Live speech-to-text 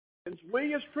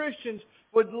we as Christians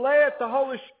would let the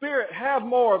Holy Spirit have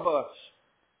more of us.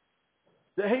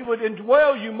 That He would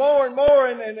indwell you more and more.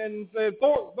 And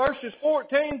verses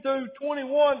 14 through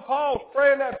 21, Paul's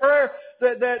praying that prayer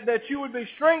that you would be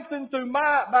strengthened through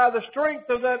might by the strength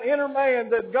of that inner man,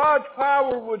 that God's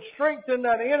power would strengthen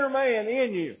that inner man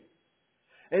in you.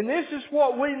 And this is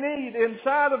what we need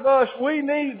inside of us. We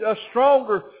need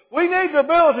we need the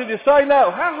ability to say no.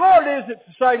 How hard is it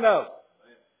to say no?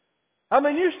 I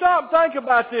mean, you stop and think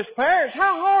about this, parents.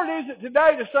 How hard is it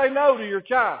today to say no to your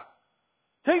child?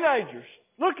 Teenagers,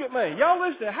 look at me. Y'all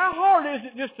listen. How hard is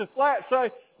it just to flat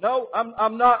say, no,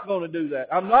 I'm not going to do that.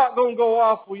 I'm not going to go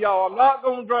off with y'all. I'm not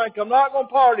going to drink. I'm not going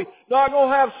to party. Not going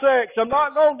to have sex. I'm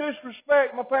not going to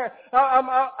disrespect my parents.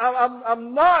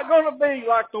 I'm not going to be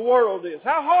like the world is.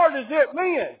 How hard is it,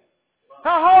 men?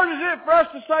 How hard is it for us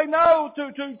to say no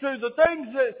to the things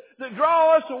that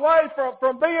draw us away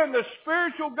from being the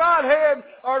spiritual Godhead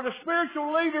or the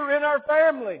spiritual leader in our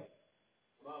family?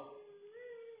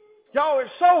 Y'all, it's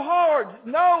so hard.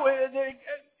 No,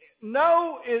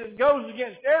 it goes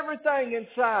against everything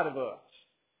inside of us.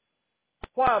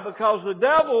 Why? Because the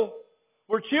devil,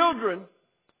 we're children.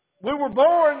 We were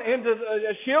born into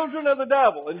as children of the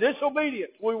devil in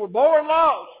disobedience. We were born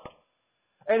lost.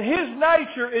 And his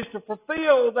nature is to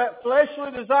fulfill that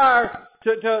fleshly desire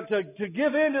to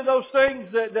give in to those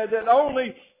things that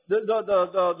only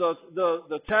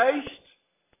the taste,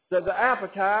 the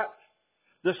appetite,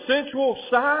 the sensual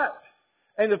sight,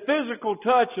 and the physical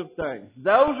touch of things.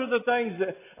 Those are the things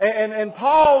that, and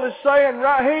Paul is saying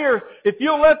right here, if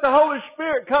you'll let the Holy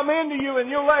Spirit come into you and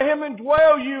you'll let Him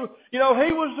indwell you, you know,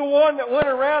 He was the one that went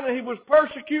around and He was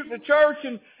persecuting the church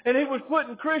and He was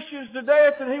putting Christians to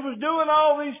death and He was doing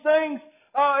all these things.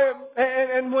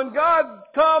 And when God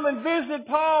come and visited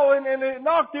Paul and it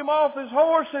knocked him off his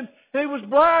horse and he was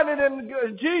blinded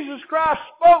and Jesus Christ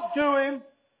spoke to him,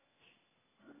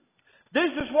 this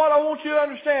is what I want you to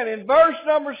understand. In verse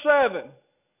number 7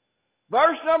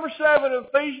 of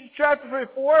Ephesians chapter 3,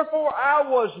 wherefore I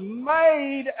was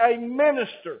made a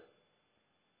minister.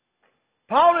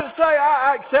 Paul didn't say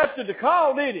I accepted the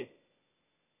call, did he?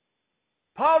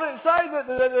 Paul didn't say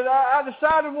that I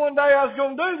decided one day I was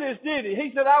going to do this, did he?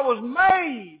 He said I was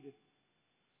made.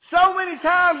 So many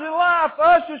times in life,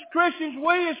 us as Christians,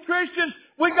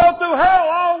 we go through hell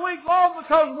all week long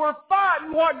because we're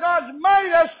fighting what God's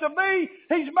made us to be.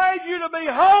 He's made you to be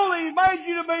holy. He's made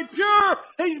you to be pure.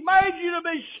 He's made you to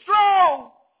be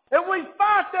strong. And we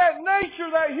fight that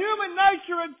nature, that human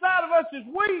nature inside of us is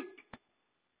weak.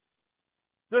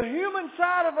 The human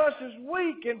side of us is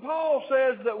weak. And Paul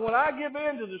says that when I give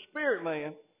in to the Spirit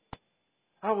man,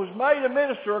 I was made a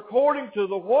minister according to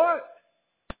the what?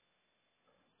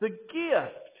 The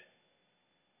gift.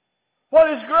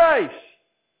 What is grace?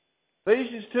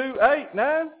 Ephesians 2, 8,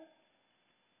 9.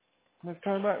 Let's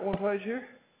turn back one page here.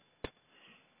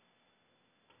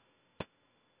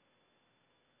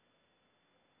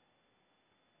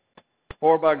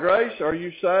 For by grace are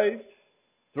you saved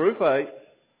through faith,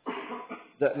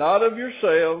 that not of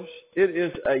yourselves, it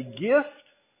is a gift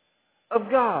of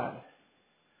God.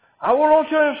 I want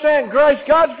you to understand grace.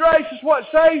 God's grace is what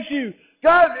saves you.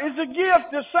 God is a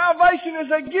gift. The salvation is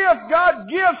a gift. God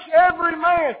gifts every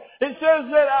man. It says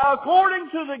that according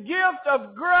to the gift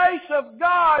of grace of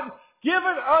God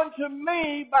given unto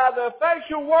me by the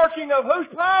effectual working of whose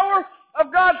power?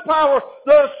 Of God's power.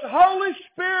 The Holy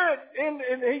Spirit, and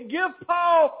He gave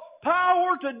Paul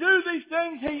power to do these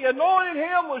things. He anointed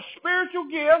him with spiritual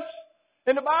gifts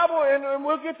in the Bible, and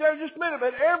we'll get there in just a minute.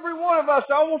 But every one of us,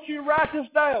 I want you to write this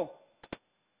down.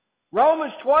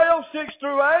 Romans 12, 6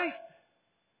 through 8.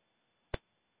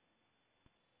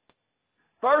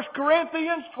 1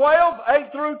 Corinthians 12,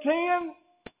 8 through 10.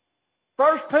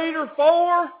 1 Peter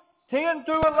 4, 10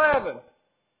 through 11.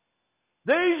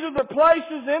 These are the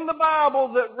places in the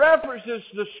Bible that references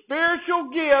the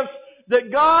spiritual gifts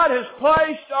that God has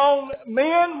placed on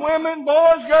men, women,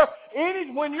 boys, girls.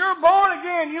 When you're born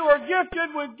again, you are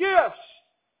gifted with gifts.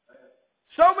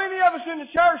 So many of us in the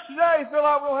church today feel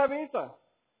like we don't have anything.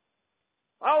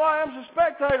 All I am is a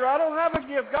spectator. I don't have a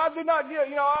gift. God did not give.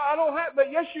 I don't have,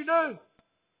 but yes, you do.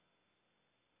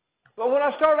 But when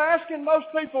I start asking most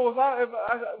people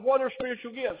what are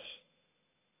spiritual gifts,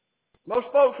 most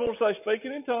folks will say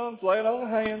speaking in tongues, laying on of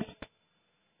hands,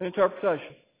 and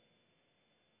interpretation.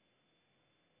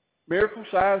 Miracles,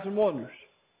 signs, and wonders.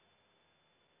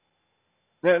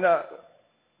 Now,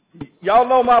 y'all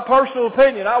know my personal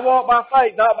opinion. I walk by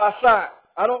faith, not by sight.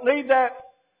 I don't need that.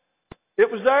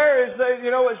 It was there.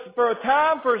 It's for a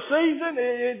time, for a season.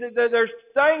 There's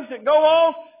things that go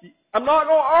on. I'm not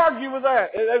going to argue with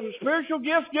that. There's spiritual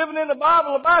gifts given in the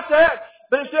Bible about that.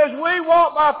 But it says we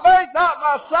walk by faith, not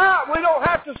by sight. We don't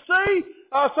have to see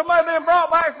somebody being brought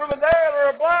back from the dead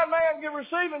or a blind man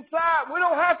receiving sight. We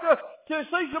don't have to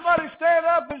see somebody stand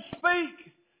up and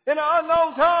speak in an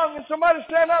unknown tongue and somebody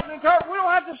stand up and encourage. We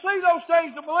don't have to see those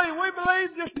things to believe. We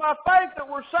believe just by faith that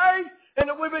we're saved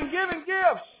and that we've been given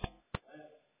gifts.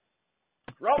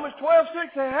 Romans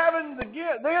 12:6, having the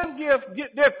gift, then gift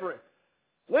get different.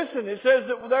 Listen, it says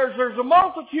that there's a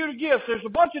multitude of gifts. There's a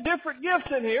bunch of different gifts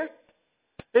in here.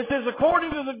 It says,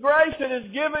 according to the grace that is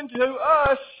given to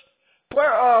us,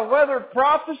 whether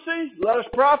prophecy, let us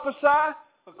prophesy.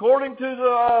 According to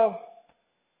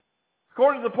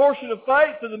the portion of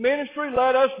faith, to the ministry,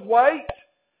 let us wait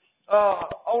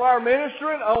on our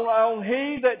ministry, on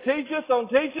he that teacheth, on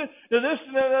teaching.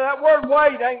 That word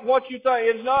wait ain't what you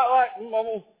think. It's not like,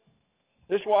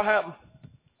 this is what happened.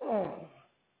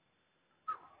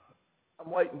 I'm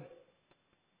waiting.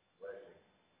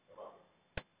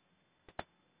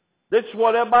 This is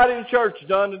what everybody in the church has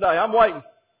done today. I'm waiting.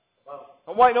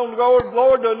 I'm waiting on the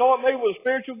Lord to anoint me with a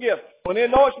spiritual gift. When He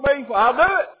anoints me, I'll do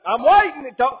it. I'm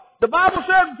waiting. The Bible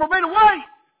says for me to wait.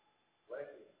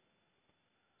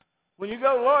 When you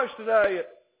go to lunch today at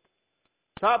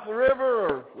Top of the River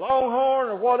or Longhorn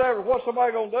or whatever, what's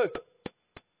somebody going to do?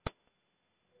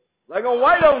 They're going to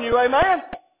wait on you, amen?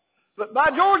 But by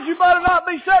George, you better not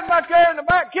be sitting back there in the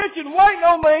back kitchen waiting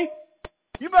on me.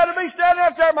 You better be standing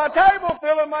up there at my table,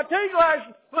 filling my tea glass,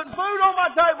 putting food on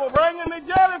my table, bringing me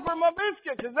jelly for my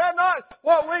biscuits. Is that not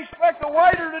what we expect a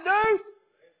waiter to do?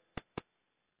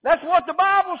 That's what the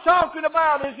Bible's talking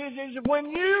about, is when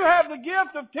you have the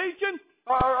gift of teaching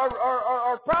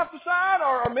or prophesying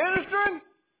or ministering,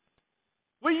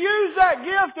 we use that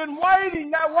gift in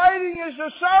waiting. That waiting is a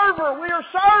server. We are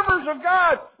servers of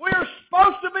God. We are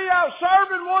supposed to be out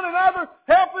serving one another,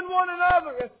 helping one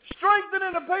another,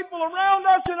 strengthening the people around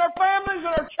us in our families,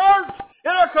 in our church, in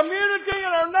our community,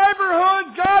 in our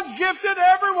neighborhood. God's gifted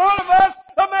every one of us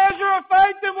a measure of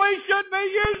faith, and we should be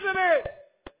using it.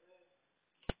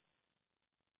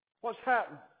 What's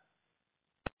happened?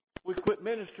 We quit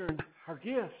ministering our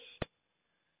gifts.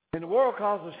 And the world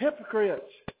calls us hypocrites.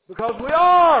 Because we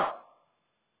are.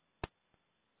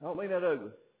 I don't mean that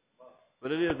ugly.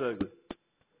 But it is ugly.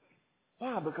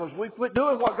 Why? Because we quit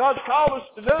doing what God's called us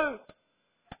to do.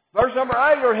 Verse number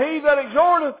 8, or he that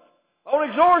exhorteth on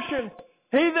exhortation,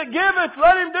 he that giveth,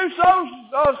 let him do so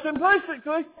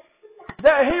simplistically,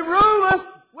 that he ruleth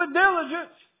with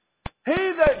diligence.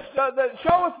 He that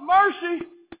showeth mercy,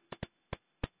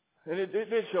 and it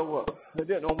did show up. It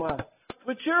didn't on mine.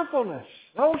 With cheerfulness.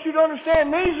 I want you to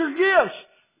understand these are gifts.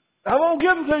 I won't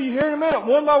give them to you here in a minute,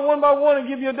 one by one, and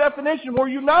give you a definition where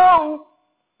you know.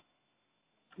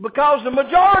 Because the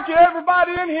majority of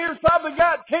everybody in here has probably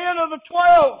got 10 of the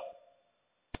 12.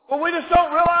 But we just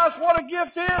don't realize what a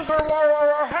gift is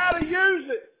or how to use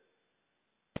it.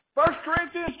 1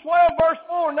 Corinthians 12, verse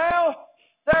 4. Now,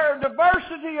 there are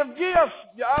diversity of gifts.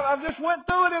 I just went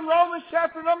through it in Romans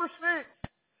chapter number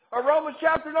 6. Or Romans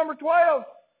chapter number 12.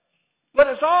 But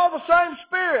it's all the same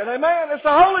Spirit, amen? It's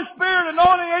the Holy Spirit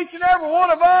anointing each and every one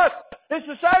of us. It's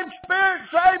the same Spirit,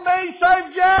 save me,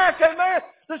 save Jack, amen?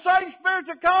 The same Spirit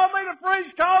that called me to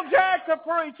preach, called Jack to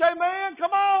preach, amen?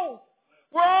 Come on.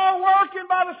 We're all working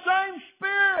by the same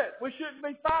Spirit. We shouldn't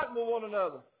be fighting with one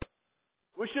another.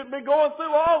 We shouldn't be going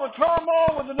through all the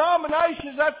turmoil with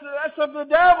denominations. That's of the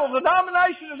devil. The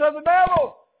denomination is of the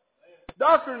devil.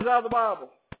 Doctrine is out of the Bible.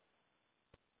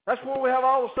 That's where we have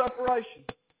all the separation.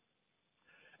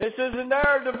 It says in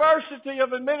there diversity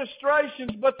of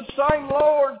administrations, but the same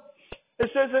Lord.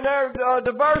 It says in there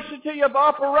diversity of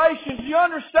operations. You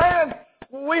understand?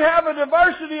 We have a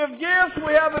diversity of gifts.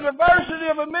 We have a diversity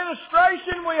of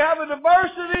administration. We have a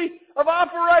diversity of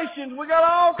operations. We got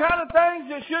all kind of things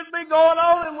that should be going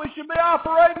on, and we should be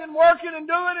operating and working and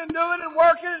doing and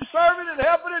working and serving and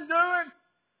helping and doing.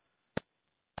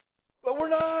 But we're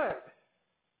not.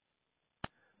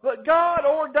 But God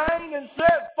ordained and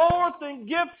set forth and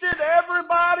gifted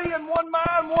everybody in one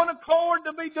mind, one accord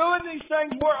to be doing these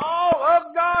things. We're all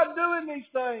of God doing these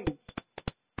things.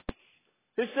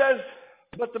 It says,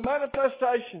 but the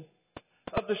manifestation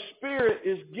of the Spirit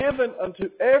is given unto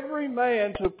every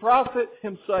man to profit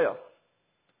himself.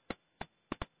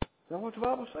 Is that what the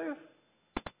Bible says?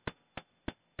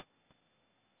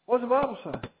 What does the Bible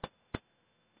say?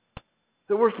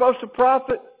 That we're supposed to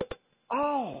profit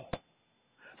all.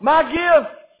 My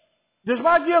gift, does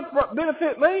my gift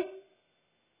benefit me?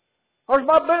 Or is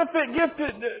my benefit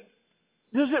gifted,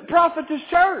 does it profit this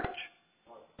church?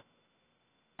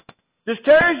 Does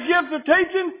Terry's gift of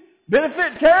teaching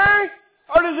benefit Terry?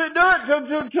 Or does it do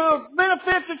it to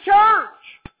benefit the church?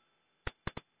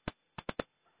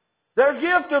 Their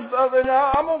gift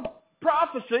I'm on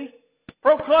prophecy,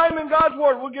 proclaiming God's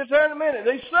Word. We'll get there in a minute.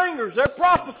 These singers, they're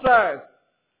prophesying.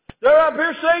 They're up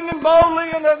here singing boldly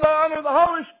under the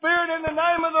Holy Spirit in the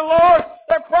name of the Lord.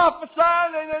 They're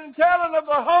prophesying and telling of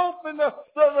the hope and the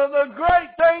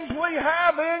great things we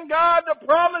have in God, the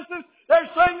promises. They're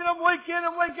singing them week in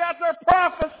and week out. They're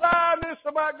prophesying this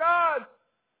about God.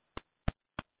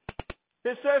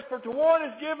 It says, for to one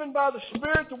is given by the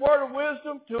Spirit the word of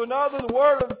wisdom, to another the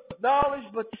word of knowledge,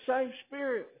 but the same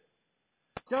Spirit.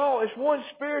 Y'all, it's one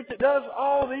Spirit that does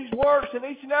all these works, and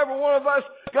each and every one of us,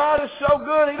 God is so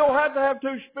good, He don't have to have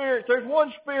two spirits. There's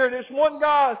one Spirit, it's one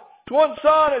God, it's one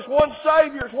Son, it's one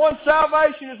Savior, it's one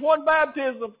salvation, it's one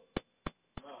baptism.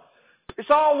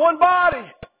 It's all one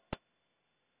body.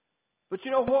 But you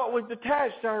know what? We've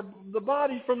detached the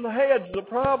body from the head's the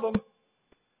problem.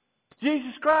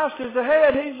 Jesus Christ is the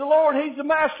head. He's the Lord. He's the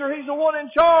master. He's the one in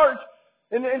charge.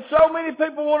 And so many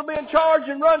people want to be in charge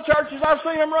and run churches. I've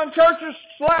seen them run churches,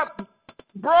 slap,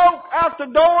 broke, out the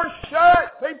doors,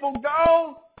 shut, people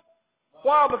gone.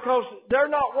 Why? Because they're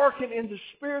not working in the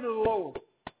Spirit of the Lord.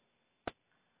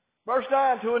 Verse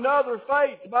 9, to another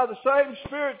faith by the same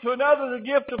Spirit, to another the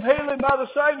gift of healing by the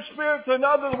same Spirit, to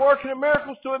another the working of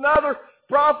miracles, to another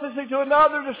prophecy, to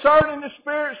another discerning the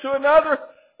spirits, to another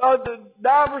the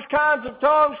divers kinds of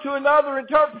tongues, to another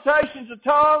interpretations of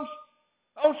tongues.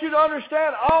 I want you to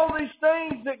understand all these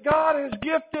things that God has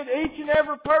gifted each and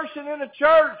every person in a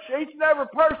church. Each and every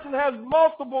person has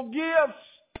multiple gifts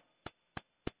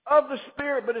of the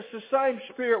Spirit, but it's the same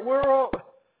Spirit. We're all,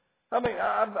 I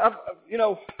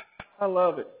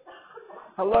love it.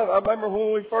 I remember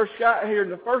when we first got here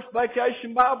in the first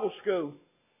vacation Bible school.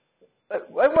 There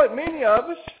wasn't many of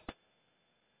us,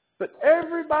 but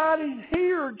everybody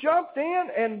here jumped in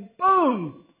and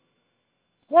boom,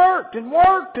 worked and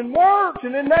worked and worked,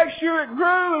 and then next year it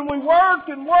grew, and we worked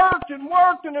and worked and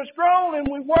worked, and it's grown, and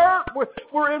we work.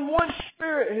 We're in one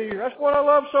Spirit here. That's what I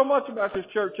love so much about this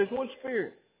church. There's one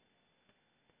Spirit.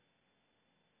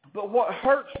 But what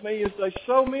hurts me is there's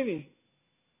so many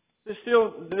that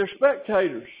they're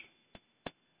spectators.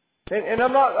 And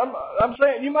I'm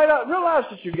saying you may not realize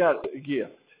that you got a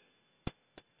gift.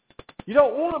 You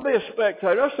don't want to be a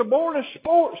spectator. That's the boring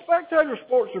sport. Spectator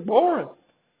sports are boring.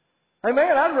 Hey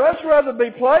man, I'd much rather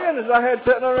be playing as I had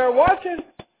sitting on there watching.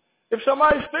 If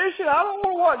somebody's fishing, I don't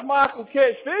want to watch Michael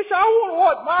catch fish. I want to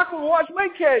watch Michael watch me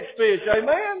catch fish.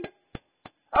 Amen.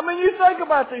 I mean, you think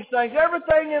about these things.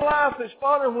 Everything in life is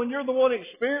funner when you're the one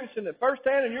experiencing it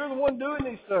firsthand and you're the one doing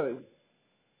these things.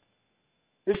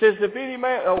 It says, if any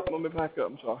man... Oh, let me back up.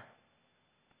 I'm sorry.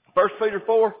 1 Peter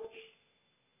 4.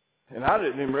 And I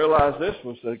didn't even realize this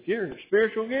was a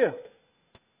spiritual gift.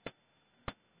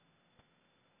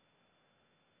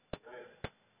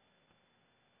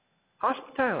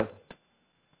 Hospitality.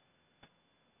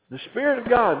 The Spirit of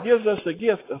God gives us the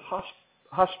gift of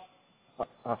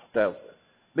hospitality.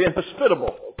 Being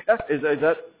hospitable. Okay? Is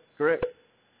that correct?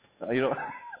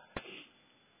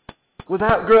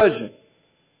 Without grudging.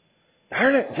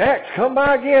 Darn it, Jack's come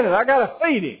by again and I got to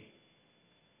feed him.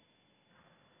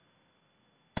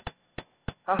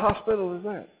 How hospitable is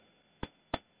that?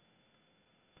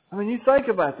 I mean, you think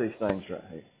about these things right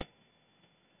here.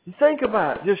 You think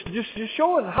about it. Just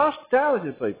showing hospitality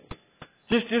to people.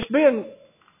 Just being,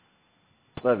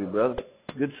 love you, brother.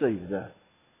 Good to see you today.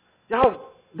 Y'all,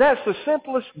 that's the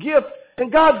simplest gift.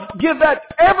 And God give that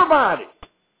to everybody.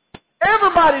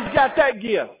 Everybody's got that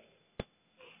gift.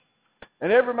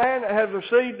 And every man that has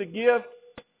received the gift,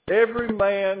 every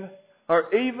man,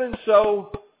 or even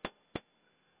so,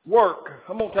 work.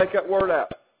 I'm going to take that word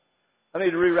out. I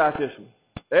need to rewrite this one.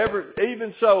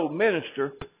 Even so,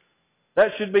 minister.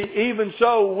 That should be even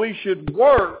so we should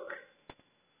work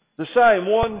the same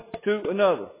one to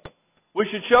another. We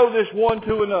should show this one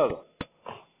to another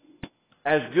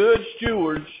as good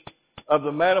stewards of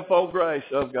the manifold grace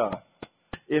of God.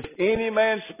 If any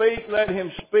man speak, let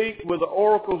him speak with the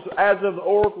oracles as of the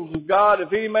oracles of God.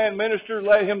 If any man minister,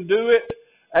 let him do it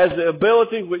as the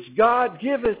ability which God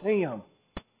giveth him.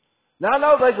 Now I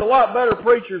know there's a lot better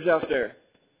preachers out there.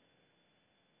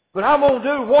 But I'm going to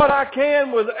do what I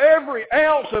can with every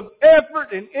ounce of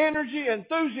effort and energy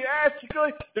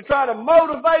enthusiastically to try to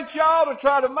motivate y'all, to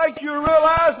try to make you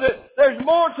realize that there's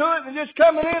more to it than just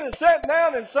coming in and sitting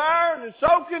down and sighing and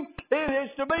soaking. It is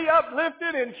to be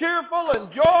uplifted and cheerful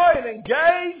and joy and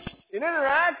engaged and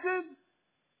interactive.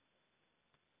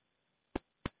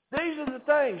 These are the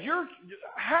things.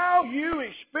 How you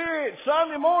experience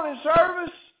Sunday morning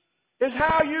service is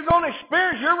how you're going to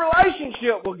experience your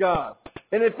relationship with God.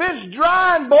 And if it's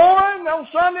dry and boring on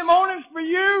Sunday mornings for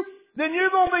you, then you're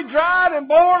going to be dry and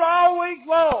boring all week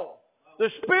long. The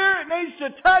Spirit needs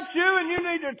to touch you and you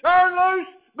need to turn loose,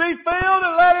 be filled,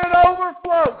 and let it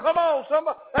overflow. Come on,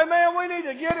 somebody. Amen. We need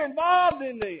to get involved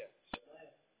in this.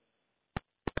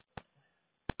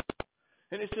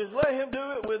 And it says, let him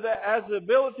do it with that as the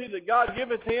ability that God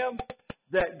giveth him,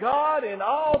 that God in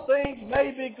all things may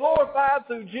be glorified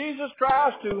through Jesus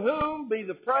Christ, to whom be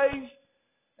the praise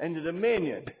and the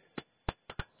dominion.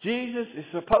 Jesus is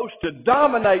supposed to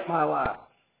dominate my life.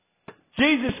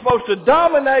 Jesus is supposed to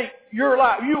dominate your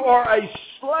life. You are a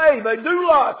slave, a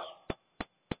doulos.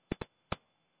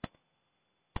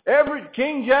 Every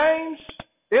King James,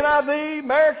 NIV,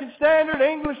 American Standard,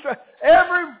 English,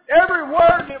 every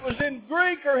word that was in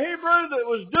Greek or Hebrew that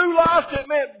was doulos, that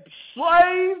meant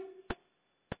slave,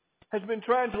 has been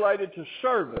translated to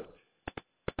servant.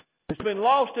 It's been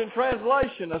lost in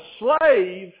translation. A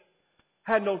slave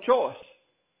had no choice.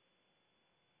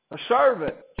 A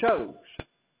servant chose.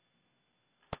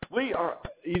 We are,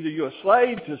 either you're a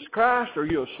slave to Christ or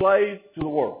you're a slave to the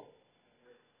world.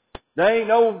 There ain't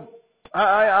no,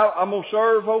 I'm going to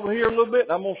serve over here a little bit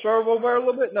and I'm going to serve over there a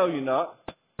little bit. No, you're not.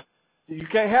 You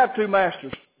can't have two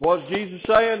masters. What's Jesus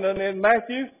saying in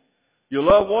Matthew? You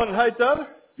love one and hate the other.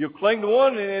 You cling to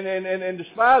one and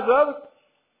despise the other.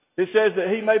 It says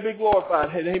that he may be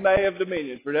glorified and he may have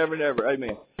dominion forever and ever.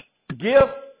 Amen.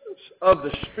 Gifts of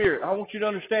the Spirit. I want you to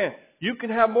understand. You can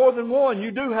have more than one.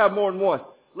 You do have more than one.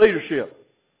 Leadership.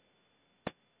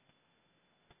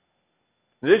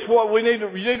 This is what we need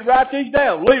to write these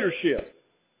down. Leadership.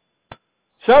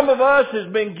 Some of us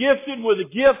has been gifted with a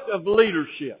gift of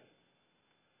leadership.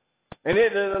 And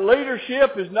the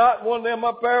leadership is not one of them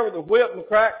up there with a whip and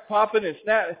crack popping and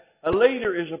snapping. A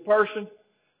leader is a person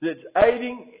that's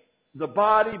aiding the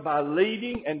body by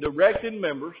leading and directing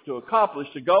members to accomplish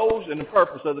the goals and the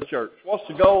purpose of the church. What's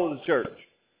the goal of the church?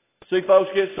 See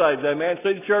folks get saved, amen.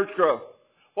 See the church grow.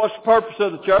 What's the purpose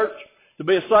of the church? To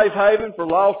be a safe haven for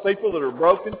lost people that are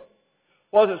broken.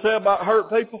 What does it say about hurt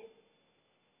people?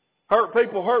 Hurt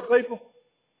people, hurt people.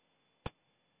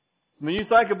 When you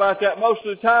think about that, most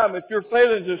of the time, if your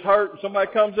feelings is hurt and somebody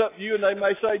comes up to you and they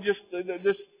may say just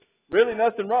really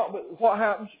nothing wrong, but what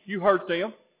happens? You hurt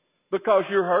them because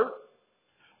you're hurt.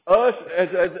 Us,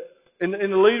 in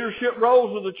the leadership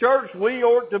roles of the church, we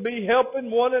ought to be helping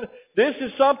one another. This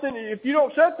is something, if you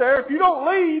don't sit there, if you don't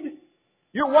lead,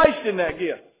 you're wasting that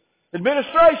gift.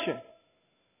 Administration.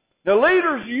 Now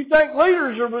leaders, you think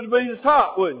leaders are going to be the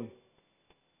top, wouldn't you?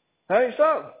 That ain't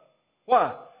so.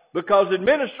 Why? Because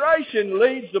administration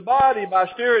leads the body by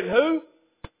steering who?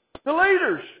 The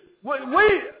leaders.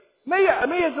 Me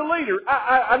as a leader,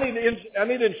 I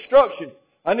need instruction.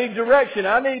 I need direction.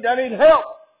 I need help.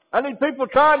 I need people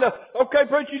trying to, okay,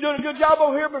 preacher, you're doing a good job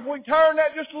over here, but if we turn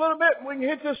that just a little bit, we can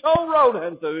hit this whole road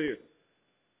heading through here.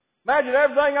 Imagine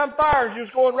everything I'm firing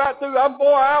just going right through.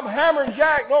 I'm hammering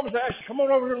Jack. Norman says, come on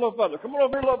over here a little further. Come on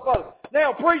over here a little further.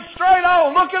 Now preach straight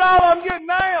on. Look at all I'm getting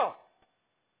now.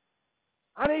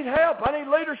 I need help. I need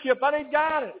leadership. I need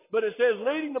guidance. But it says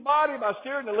leading the body by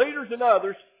steering the leaders and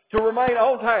others to remain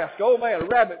on task. Oh man, a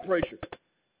rabbit preacher.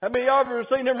 How many of you have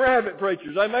seen them rabbit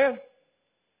preachers? Amen?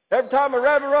 Every time a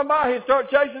rabbit run by, he'd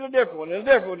start chasing a different one, and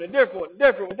a different one, and a different one, and a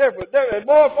different one, and a different one. And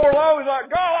boy, before long, he's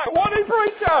like, God, what did he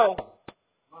preach on?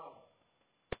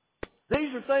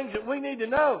 These are things that we need to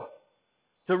know.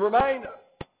 To remain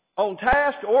on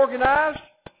task, organized.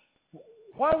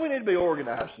 Why do we need to be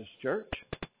organized in this church?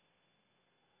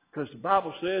 Because the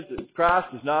Bible says that Christ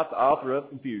is not the author of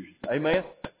confusion. Amen?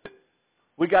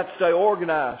 We got to stay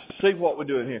organized. See what we're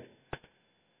doing here.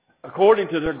 According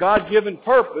to their God-given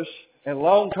purpose and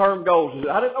long-term goals.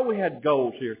 I didn't know we had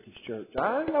goals here at this church.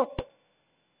 I didn't know.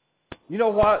 You know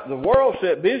what? The world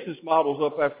set business models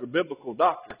up after biblical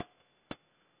doctrine.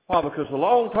 Why? Because the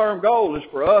long-term goal is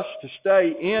for us to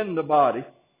stay in the body,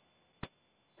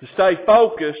 to stay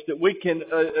focused, that we can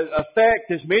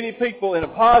affect as many people in a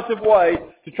positive way,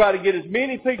 to try to get as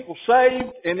many people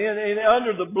saved and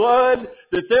under the blood,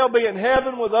 that they'll be in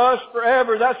heaven with us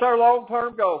forever. That's our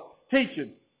long-term goal.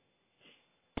 Teaching.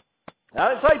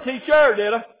 I didn't say teacher,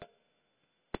 did I?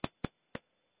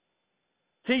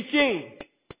 Teaching.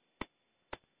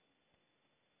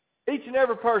 Each and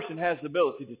every person has the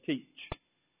ability to teach.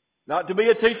 Not to be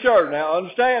a teacher. Now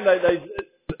understand,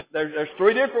 there's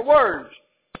three different words.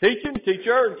 Teaching,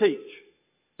 teacher, and teach.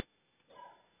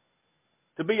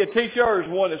 To be a teacher is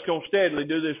one that's going to steadily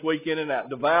do this week in and out.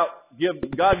 Devout,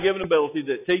 God-given ability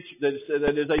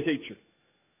that is a teacher.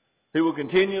 He will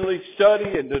continually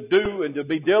study and to do and to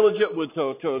be diligent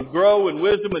to grow in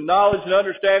wisdom and knowledge and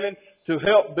understanding to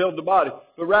help build the body.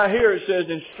 But right here it says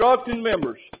instructing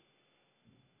members.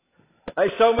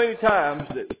 There's so many times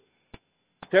that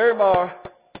Terry Marr,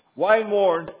 Wayne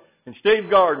Warren, and Steve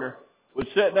Gardner would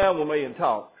sit down with me and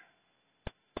talk.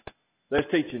 They're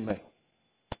teaching me.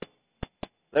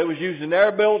 They was using their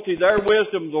ability, their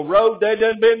wisdom, the road they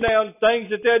done been down, things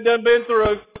that they done been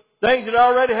through, things that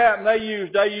already happened. They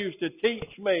used to teach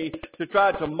me, to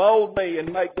try to mold me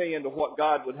and make me into what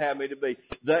God would have me to be.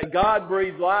 That God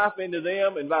breathed life into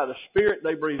them, and by the Spirit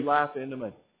they breathed life into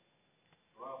me.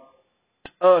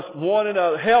 Us, one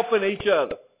another, helping each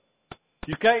other.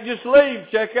 You can't just leave,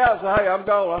 check out, and say, hey, I'm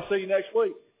gone, I'll see you next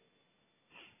week.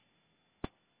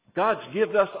 God's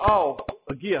given us all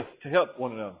a gift to help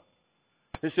one another.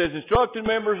 It says, instructing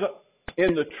members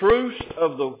in the truths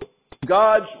of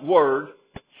God's Word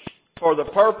for the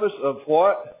purpose of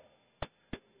what?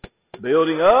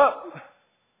 Building up.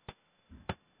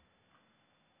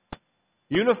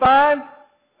 Unifying.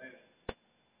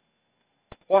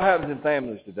 What happens in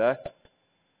families today?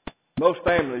 Most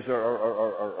families is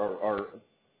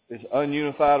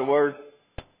ununified a word?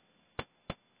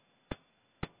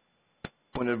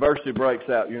 When adversity breaks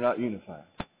out, you're not unified.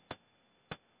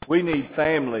 We need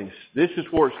families. This is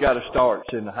where it's got to start.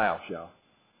 It's in the house, y'all.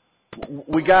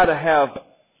 We got to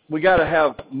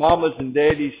have mamas and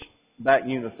daddies back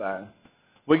unified.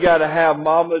 We got to have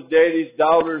mamas, daddies,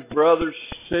 daughters, brothers,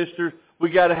 sisters. We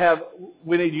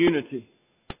need unity.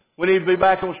 We need to be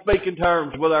back on speaking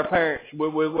terms with our parents,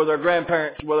 with our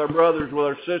grandparents, with our brothers, with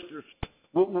our sisters.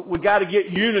 We got to get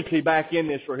unity back in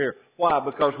this right here. Why?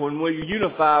 Because when we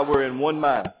unify, we're in one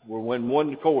mind. We're in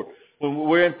one accord. When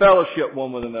we're in fellowship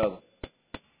one with another.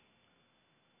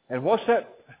 And what's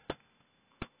that?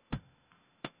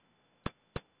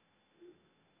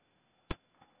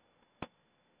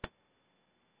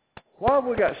 Why have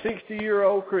we got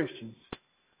 60-year-old Christians?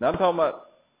 Now I'm talking about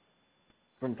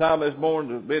from the time they was born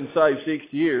to been saved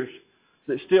 60 years,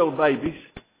 that's still babies.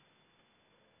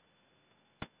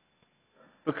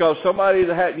 Because somebody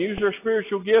that hadn't used their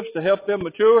spiritual gifts to help them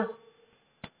mature,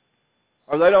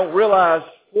 or they don't realize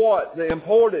what the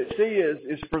importance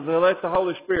is for them to let the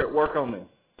Holy Spirit work on them.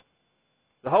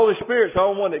 The Holy Spirit's the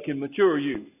only one that can mature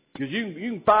you. Because you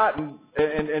can fight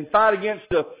and fight against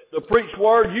the preached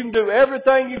word. You can do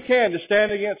everything you can to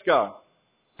stand against God.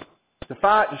 To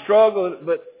fight, to struggle.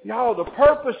 But, y'all, the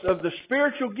purpose of the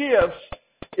spiritual gifts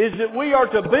is that we are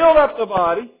to build up the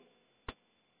body.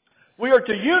 We are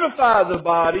to unify the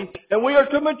body. And we are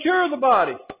to mature the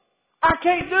body. I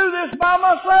can't do this by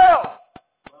myself.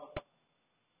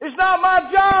 It's not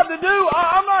my job to do.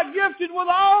 I'm not gifted with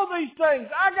all these things.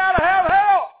 I got to have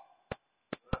help.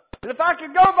 And if I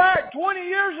could go back 20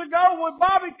 years ago with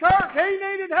Bobby Kirk, he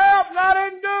needed help and I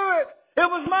didn't do it. It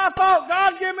was my fault.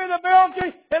 God gave me the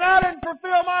ability and I didn't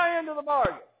fulfill my end of the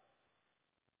bargain.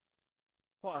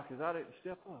 Why? Because I didn't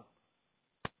step up.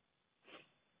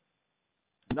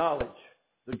 Knowledge.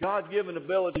 The God-given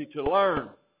ability to learn.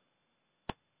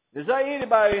 Is there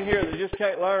anybody in here that just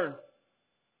can't learn?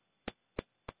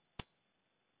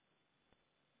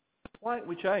 Why ain't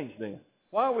we changed then?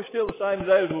 Why are we still the same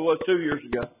today as we were 2 years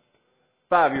ago,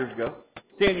 5 years ago,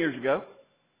 10 years ago?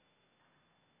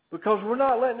 Because we're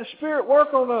not letting the Spirit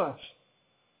work on us.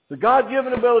 The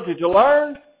God-given ability to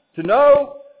learn, to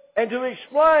know, and to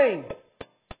explain.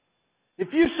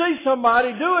 If you see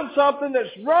somebody doing something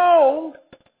that's wrong,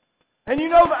 and you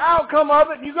know the outcome of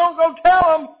it, you're going to go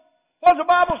tell them, what does the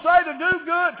Bible say to do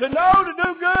good? To know to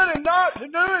do good and not to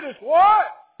do it is what?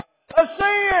 A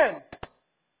sin.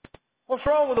 What's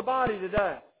wrong with the body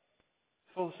today?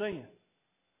 It's full of sin.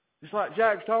 Just like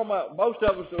Jack's talking about, most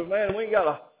of us, man, we ain't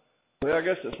got well, I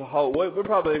guess it's a whole, we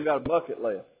probably ain't got a bucket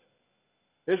left.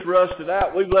 It's rusted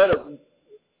out. We've let it,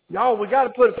 y'all, we got to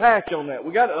put a patch on that.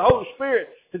 The Holy Spirit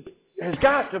has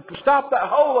got to stop that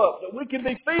hole up that we can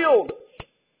be filled.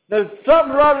 Now,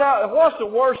 something's running out. What's the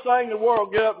worst thing in the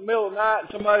world? Get up in the middle of the night and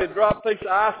somebody drop a piece of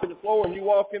ice on the floor and you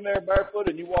walk in there barefoot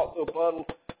and you walk through a puddle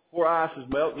where ice is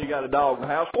melting, you got a dog in the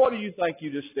house. What do you think you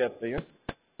just stepped in?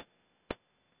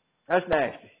 That's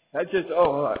nasty. That's just,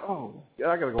 I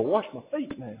got to go wash my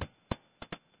feet now.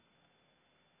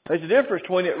 There's a difference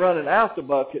between it running out the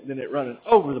bucket than it running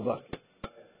over the bucket.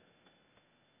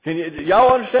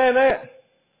 Y'all understand that?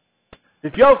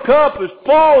 If your cup is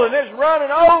full and it's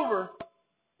running over,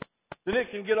 then it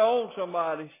can get on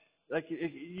somebody.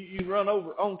 You run over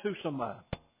onto somebody.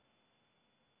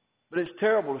 But it's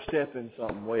terrible to step in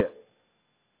something wet.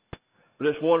 But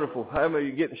it's wonderful. How many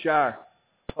of you get in the shower?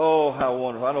 Oh, how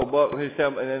wonderful. I know Buck, he's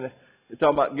telling me, and then they're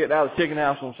talking about getting out of the chicken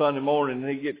house on Sunday morning, and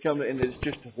he gets coming, and it's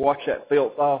just to wash that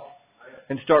filth off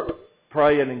and start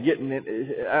praying and getting it.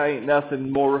 Ain't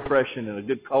nothing more refreshing than a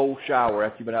good cold shower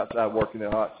after you've been outside working in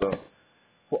the hot sun.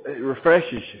 It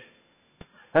refreshes you.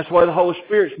 That's what the Holy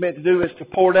Spirit's meant to do, is to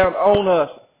pour down on us,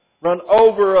 run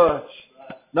over us.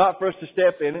 not for us to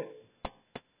step in it.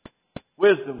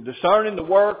 Wisdom, discerning the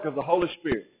work of the Holy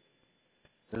Spirit.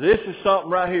 This is something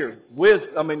right here.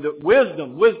 Wisdom.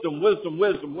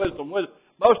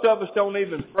 Most of us don't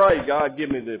even pray, God, give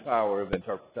me the power of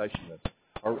interpretation.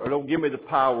 Or don't give me the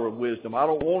power of wisdom. I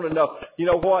don't want to know. You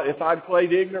know what? If I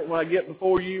plead ignorant when I get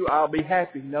before you, I'll be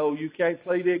happy. No, you can't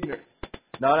plead ignorant.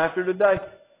 Not after today.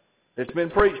 It's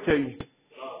been preached to you.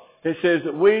 It says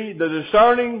that the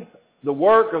discerning the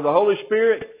work of the Holy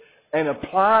Spirit and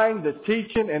applying the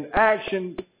teaching and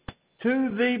action to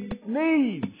the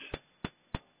needs.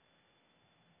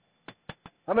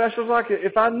 I mean, that's just like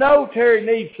if I know Terry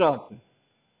needs something.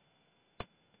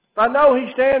 If I know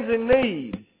he stands in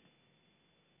need,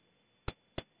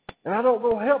 and I don't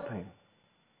go help him,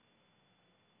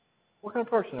 what kind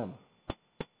of person am I?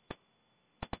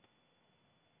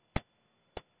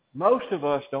 Most of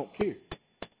us don't care.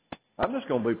 I'm just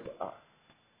going to be,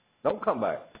 don't come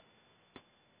back.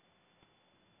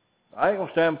 I ain't going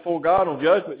to stand before God on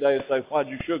Judgment Day and say, why'd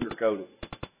you sugarcoat it?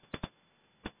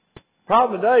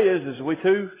 Problem today is we're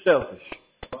too selfish.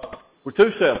 We're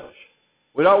too selfish.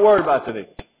 We're not worried about the needs.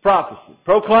 Prophecy.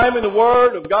 Proclaiming the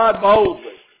Word of God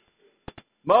boldly.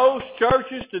 Most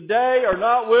churches today are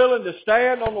not willing to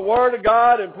stand on the Word of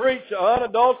God and preach the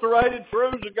unadulterated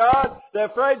truths of God. They're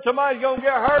afraid somebody's going to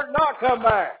get hurt and not come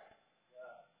back.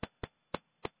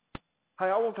 Hey,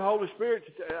 I want the Holy Spirit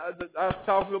to... I was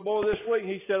talking to a boy this week,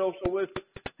 and he said,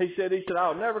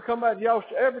 I'll never come back to y'all.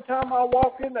 Every time I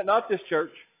walk in, not this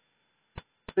church.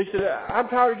 He said, I'm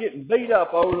tired of getting beat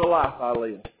up over the life I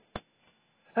live.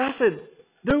 And I said,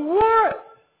 do what?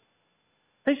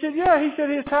 He said, yeah. He said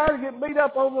he's tired of getting beat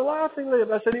up over the life he lived.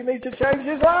 I said he needs to change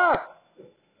his life.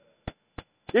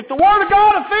 If the Word of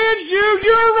God offends you,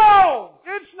 you're wrong.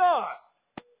 It's not.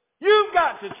 You've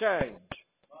got to change.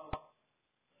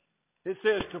 It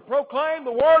says to proclaim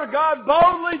the Word of God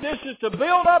boldly. This is to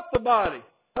build up the body.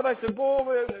 And I said,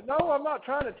 boy, no, I'm not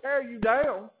trying to tear you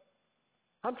down.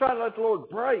 I'm trying to let the Lord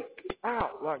break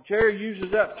out. Like Jerry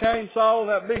uses that chainsaw and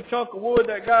that big chunk of wood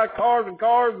that guy carves and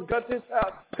cuts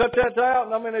that out.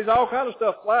 And I mean, there's all kind of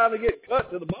stuff flying to get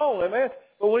cut to the bone, amen?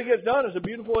 But when it gets done, it's a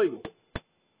beautiful eagle.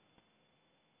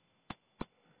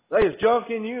 There's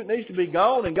junk in you that needs to be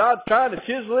gone, and God's trying to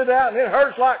chisel it out, and it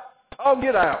hurts like, oh,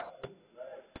 get out.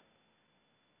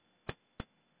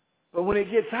 But when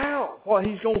it gets out, what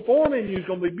He's going to form in you is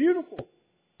going to be beautiful.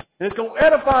 And it's going to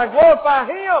edify and glorify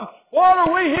Him. What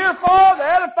are we here for? To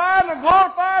edify and to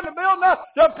glorify and to build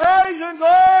up, to praise and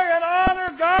glory and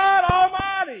honor God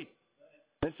Almighty.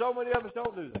 And so many of us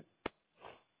don't do that.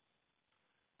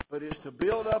 But it's to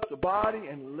build up the body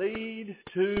and lead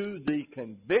to the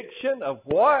conviction of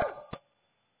what?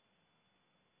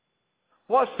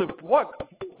 What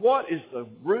is the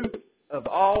root of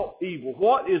all evil?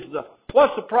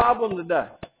 What's the problem today?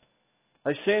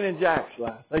 They sin in Jack's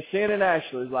life. They sin in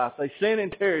Ashley's life. They sin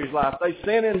in Terry's life. They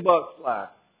sin in Buck's life.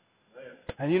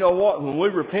 And you know what? When we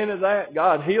repent of that,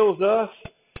 God heals us.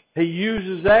 He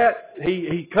uses that.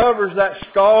 He covers that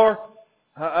scar.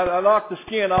 I knocked the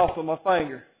skin off of my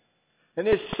finger. And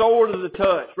it's sore to the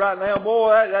touch. Right now,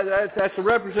 boy, that's a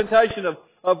representation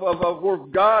of where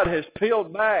God has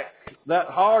peeled back that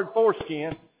hard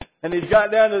foreskin. And He's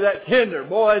got down to that tender.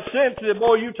 Boy, it's sensitive.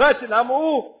 Boy, you touch it and I'm,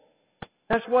 ooh.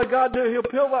 That's what God do. He'll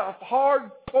peel that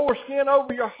hard foreskin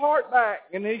over your heart back.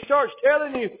 And He starts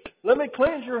telling you, let me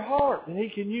cleanse your heart. And He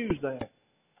can use that.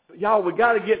 But y'all, we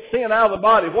got to get sin out of the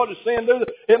body. What does sin do?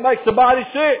 It makes the body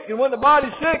sick. And when the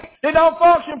body's sick, it don't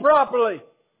function properly.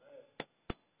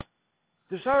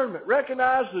 Discernment.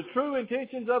 Recognize the true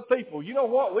intentions of people. You know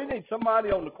what? We need somebody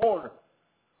on the corner.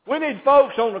 We need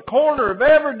folks on the corner of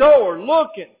every door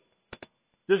looking,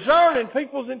 discerning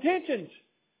people's intentions.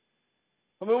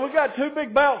 I mean, we got two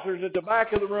big bouncers at the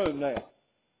back of the room now.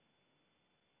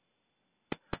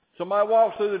 Somebody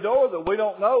walks through the door that we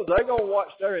don't know, they're going to watch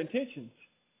their intentions.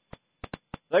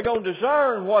 They're going to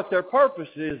discern what their purpose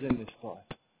is in this place.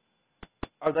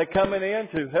 Are they coming in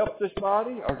to help this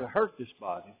body or to hurt this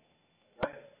body? It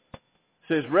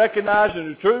says recognizing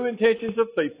the true intentions of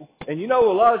people. And you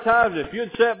know, a lot of times if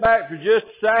you'd sit back for just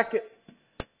a second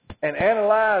and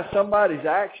analyze somebody's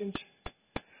actions,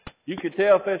 you could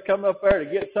tell if it's coming up there to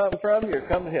get something from you or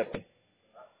come to help you.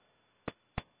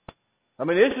 I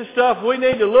mean, this is stuff we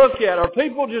need to look at. Are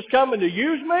people just coming to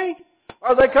use me? Or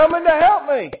are they coming to help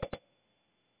me?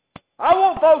 I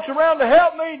want folks around to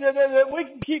help me that we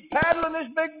can keep paddling this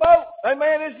big boat. Hey,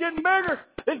 man, it's getting bigger.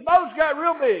 This boat's got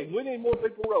real big. We need more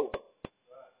people rowing.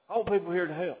 I want people here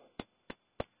to help.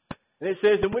 And it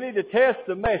says that we need to test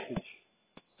the message.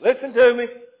 Listen to me.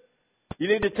 You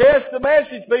need to test the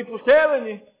message people's telling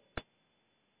you.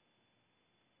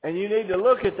 And you need to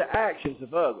look at the actions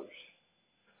of others.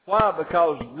 Why?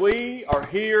 Because we are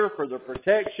here for the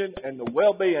protection and the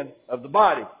well-being of the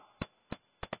body.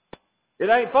 It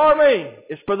ain't for me.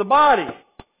 It's for the body.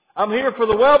 I'm here for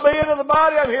the well-being of the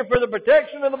body. I'm here for the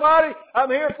protection of the body. I'm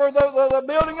here for the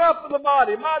building up of the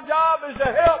body. My job is to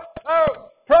help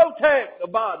protect the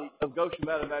body of Goshen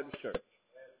Valley Baptist Church.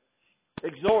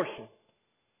 Exhaustion.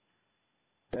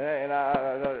 And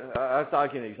I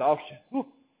talk in exhaustion. Whew.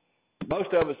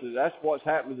 Most of us, that's what's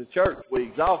happened to the church. We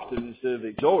exhausted instead of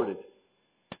exhorted.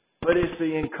 But it's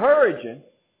the encouraging.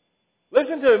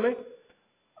 Listen to me.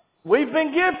 We've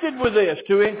been gifted with this,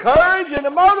 to encourage and to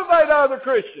motivate other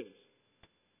Christians.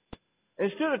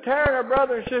 Instead of tearing our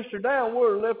brother and sister down,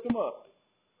 we're to lift them up.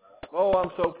 Oh,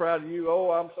 I'm so proud of you. Oh,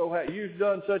 I'm so happy. You've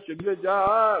done such a good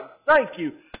job. Thank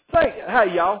you.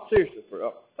 Hey, y'all, seriously,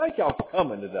 thank y'all for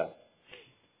coming today.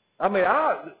 I mean,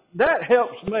 that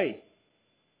helps me.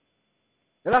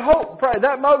 And I hope, pray,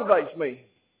 that motivates me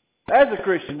as a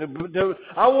Christian.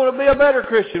 I want to be a better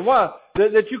Christian. Why?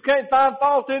 That you can't find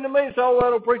fault in me. So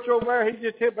that old preacher over there, he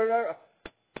just hit me there.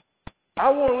 I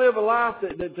want to live a life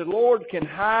that the Lord can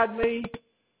hide me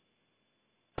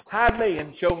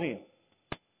and show Him.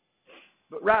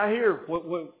 But right here,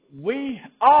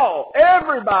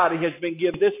 everybody has been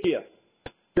given this gift,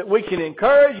 that we can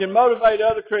encourage and motivate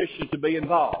other Christians to be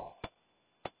involved.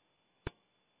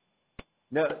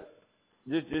 Now,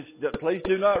 please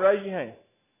do not raise your hand.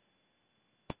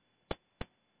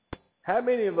 How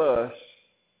many of us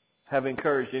have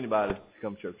encouraged anybody to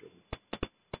come to church with us?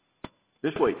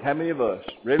 This week, how many of us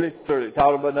really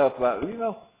thought enough about,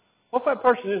 what if that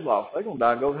person is lost? They're going to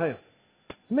die and go to hell.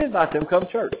 Let me invite them to come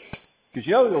to church. Because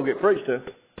they're going to get preached to.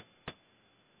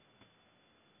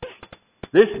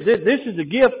 This is a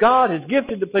gift God has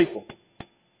gifted to people.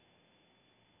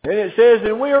 And it says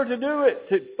that we are to do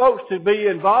it, folks, to be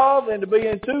involved and to be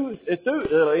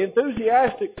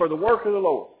enthusiastic for the work of the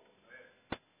Lord.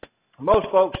 Most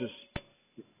folks,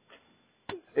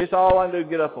 it's all I do to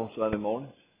get up on Sunday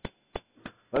mornings.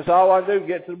 That's all I do to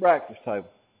get to the breakfast table.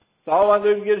 It's all I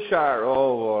do to get a shower.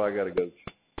 Oh, Lord, I got to go.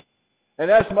 And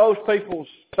that's most people's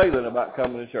feeling about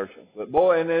coming to church. But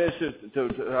boy, and then it's just to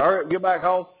hurry up, get back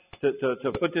home,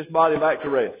 to put this body back to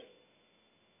rest.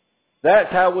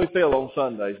 That's how we feel on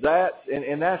Sundays.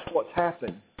 And that's what's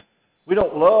happened. We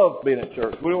don't love being at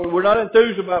church. We're not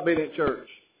enthused about being at church.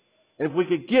 And if we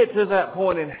could get to that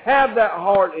point and have that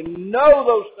heart and know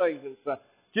those things inside,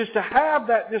 just to have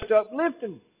that just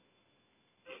uplifting.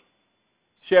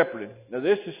 Shepherding. Now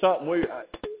this is something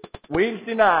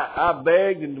Wednesday night I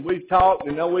begged and we've talked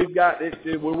and we've got it.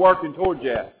 We're working towards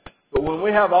that. But when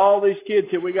we have all these kids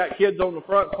here, we got kids on the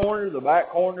front corner, the back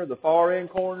corner, the far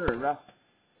end corner, and out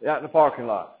in the parking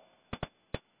lot.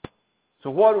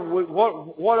 So what have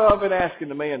I been asking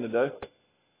the men to do?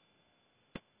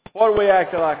 What are we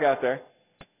acting like out there?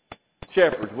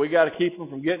 Shepherds. We got to keep them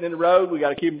from getting in the road. We got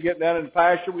to keep them getting down in the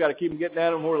pasture. We got to keep them getting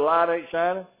down where the light ain't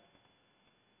shining.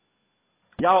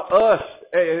 Y'all, us,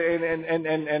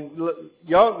 and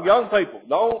young people,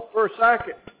 don't for a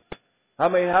second. I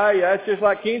mean, hey, that's just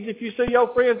like kids. If you see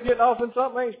your friends getting off in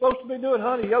something they ain't supposed to be doing,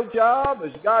 honey, your job,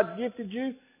 as God's gifted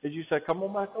you, is you say, come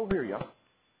on back over here, y'all.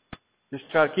 Just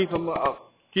try to keep them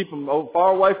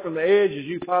far away from the edge as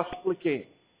you possibly can.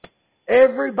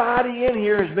 Everybody in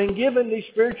here has been given these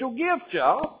spiritual gifts,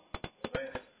 y'all.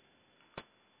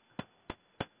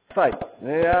 Faith.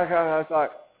 Yeah, I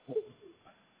thought.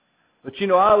 But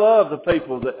I love the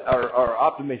people that are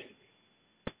optimistic.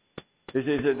 They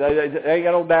ain't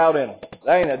got no doubt in them.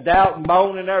 They ain't a doubt and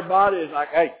bone in their body. It's like,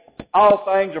 hey, all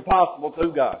things are possible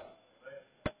through God.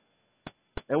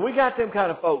 And we got them kind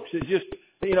of folks that just,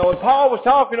 and Paul was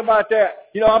talking about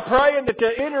that. I'm praying that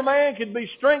the inner man can be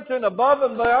strengthened above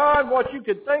and beyond what you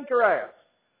could think or ask.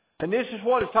 And this is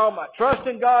what it's talking about.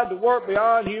 Trusting God to work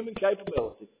beyond human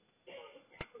capability.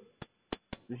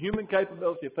 The human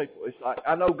capability of people. It's like,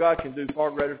 I know God can do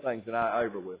far greater things than I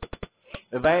ever will.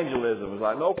 Evangelism is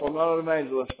like, nope, I'm not an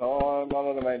evangelist. Oh, I'm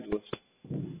not an evangelist.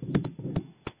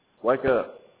 Wake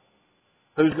up.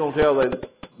 Who's going to tell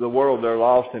the world they're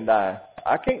lost and dying?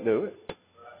 I can't do it.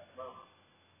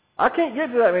 I can't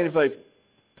get to that many people.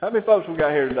 How many folks we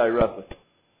got here today, roughly?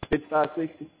 55,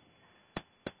 60?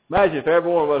 Imagine if every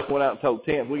one of us went out and told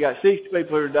 10. We got 60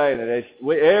 people here today, and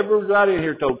everybody in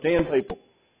here told 10 people.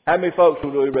 How many folks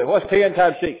would we read? What's 10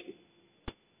 times 60?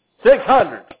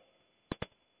 600.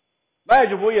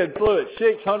 Imagine if we had influenced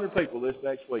 600 people this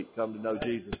next week come to know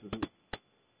Jesus.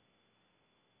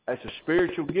 That's a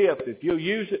spiritual gift. If you'll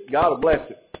use it, God will bless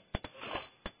it.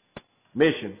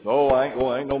 Missions. Oh, I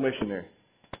ain't no missionary.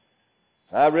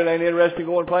 I really ain't interested in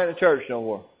going to plant a church no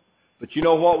more. But you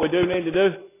know what we do need to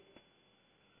do?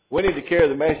 We need to carry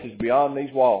the message beyond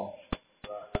these walls.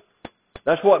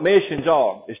 That's what missions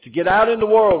are, is to get out in the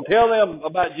world and tell them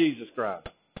about Jesus Christ.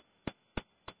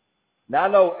 Now I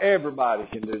know everybody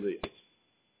can do this.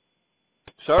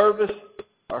 Service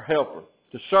or helper.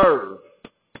 To serve.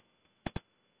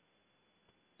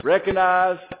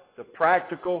 Recognize the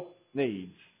practical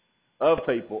needs of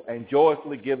people and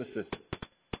joyfully give assistance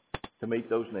to meet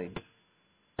those needs.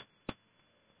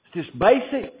 It's just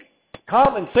basic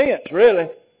common sense, really,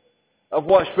 of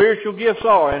what spiritual gifts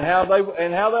are and how they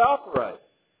operate.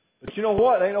 But you know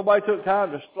what? Ain't nobody took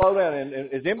time to slow down.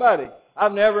 And is anybody?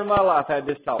 I've never in my life had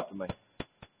this talk to me.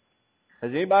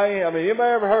 Has anybody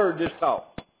ever heard this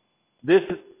talk? This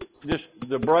is just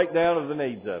the breakdown of the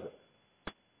needs of it.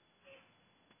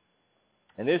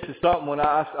 And this is something when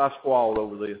I squalled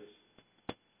over this.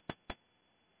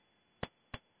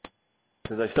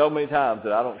 Because there's so many times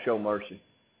that I don't show mercy.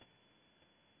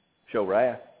 Show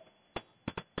wrath.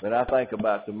 Then I think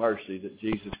about the mercy that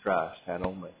Jesus Christ had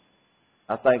on me.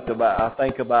 I think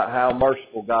about how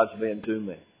merciful God's been to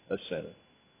me, a sinner.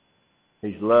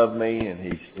 He's loved me and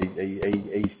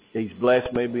He's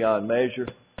blessed me beyond measure.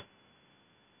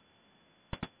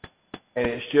 And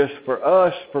it's just for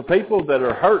us, for people that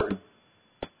are hurting.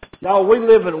 Y'all, we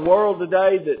live in a world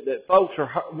today that folks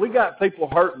are. We got people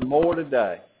hurting more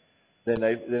today than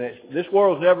this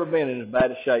world's never been in as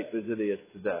bad a shape as it is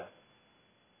today.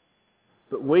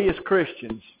 But we as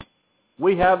Christians,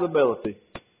 we have the ability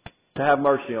to have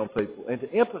mercy on people and to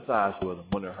empathize with them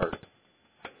when they're hurting.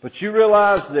 But you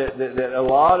realize that a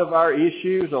lot of our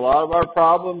issues, a lot of our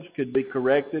problems could be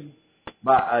corrected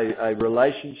by a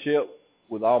relationship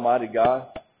with Almighty God.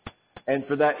 And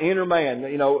for that inner man,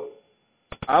 you know,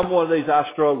 I'm one of these, I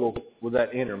struggle with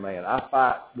that inner man. I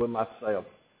fight with myself.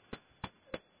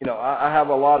 You know, I have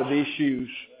a lot of issues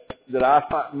that I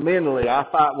fight mentally. I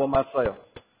fight with myself.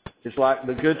 It's like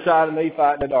the good side of me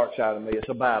fighting the dark side of me. It's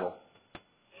a battle.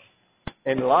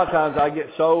 And a lot of times I get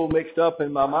so mixed up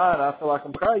in my mind, I feel like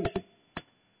I'm crazy.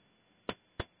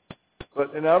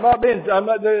 But and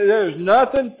there's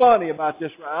nothing funny about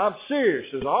this. I'm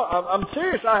serious. I'm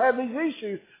serious. I have these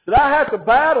issues that I have to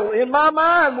battle in my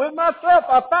mind with myself.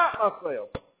 I fight myself.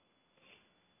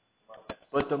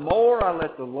 But the more I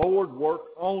let the Lord work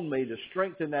on me to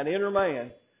strengthen that inner man,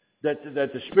 that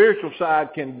the spiritual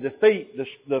side can defeat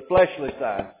the fleshly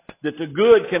side. That the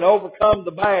good can overcome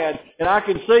the bad. And I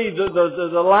can see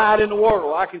the light in the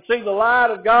world. I can see the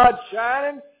light of God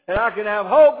shining. And I can have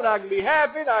hope, and I can be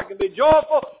happy, and I can be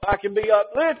joyful, I can be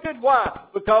uplifted. Why?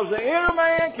 Because the inner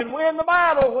man can win the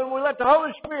battle when we let the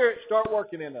Holy Spirit start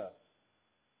working in us.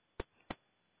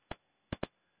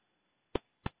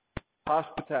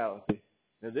 Hospitality.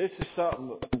 Now this is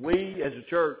something that we as a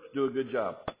church do a good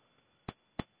job.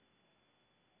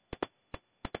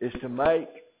 Is to make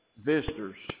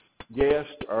visitors,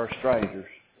 guests, or strangers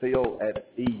feel at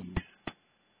ease.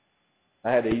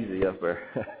 I had easy up there.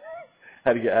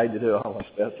 I had to do all my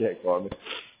spell check for me.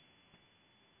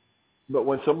 But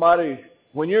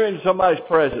when you're in somebody's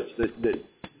presence, that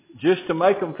just to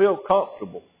make them feel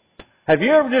comfortable. Have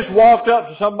you ever just walked up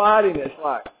to somebody and it's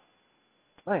like,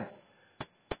 man,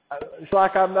 it's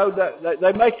like I know that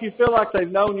they make you feel like they've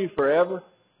known you forever.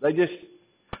 They just,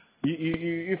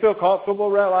 you feel comfortable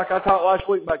around. Like I talked last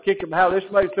week about how this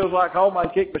place feels like home. I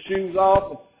kick my shoes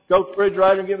off and go to the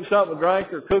refrigerator and give them something to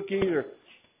drink or cookies.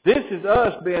 This is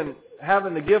us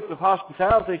having the gift of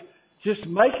hospitality, just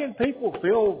making people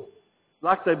feel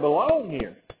like they belong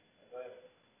here.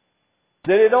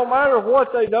 That it don't matter what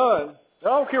they done. I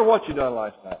don't care what you done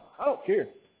last night. I don't care.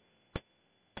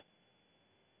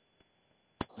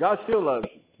 God still loves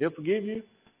you. He'll forgive you.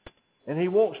 And He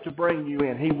wants to bring you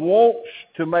in. He wants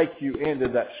to make you into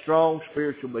that strong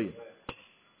spiritual being.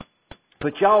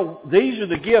 But y'all, these are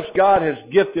the gifts God has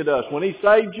gifted us. When He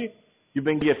saved you, you've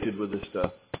been gifted with this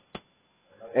stuff.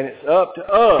 And it's up to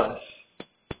us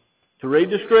to read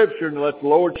the Scripture and let the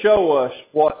Lord show us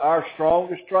what our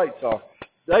strongest traits are.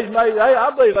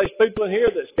 I believe there's people in here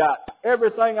that's got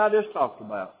everything I just talked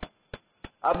about.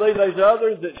 I believe there's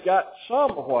others that's got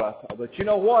some of what I talked about. But you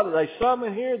know what? There's some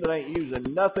in here that ain't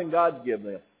using nothing God's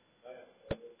given them.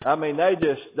 I mean, they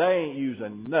ain't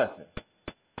using nothing.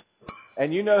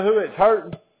 And you know who it's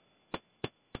hurting?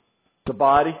 The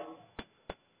body.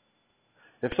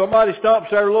 If somebody stumps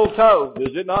their little toe,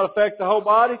 does it not affect the whole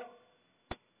body?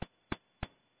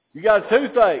 You got a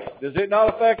toothache. Does it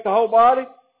not affect the whole body?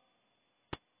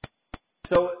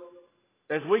 So,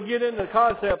 as we get into the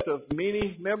concept of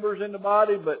many members in the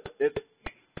body, but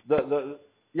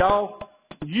y'all,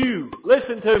 you,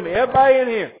 listen to me, everybody in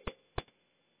here.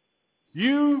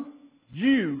 You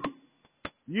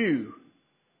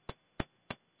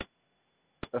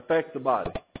affect the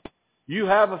body. You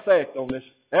have effect on this.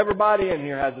 Everybody in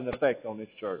here has an effect on this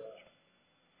church.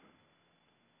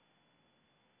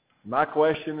 My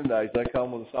question today is, they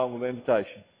come with a song of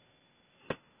invitation.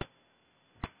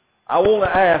 I want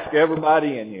to ask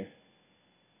everybody in here,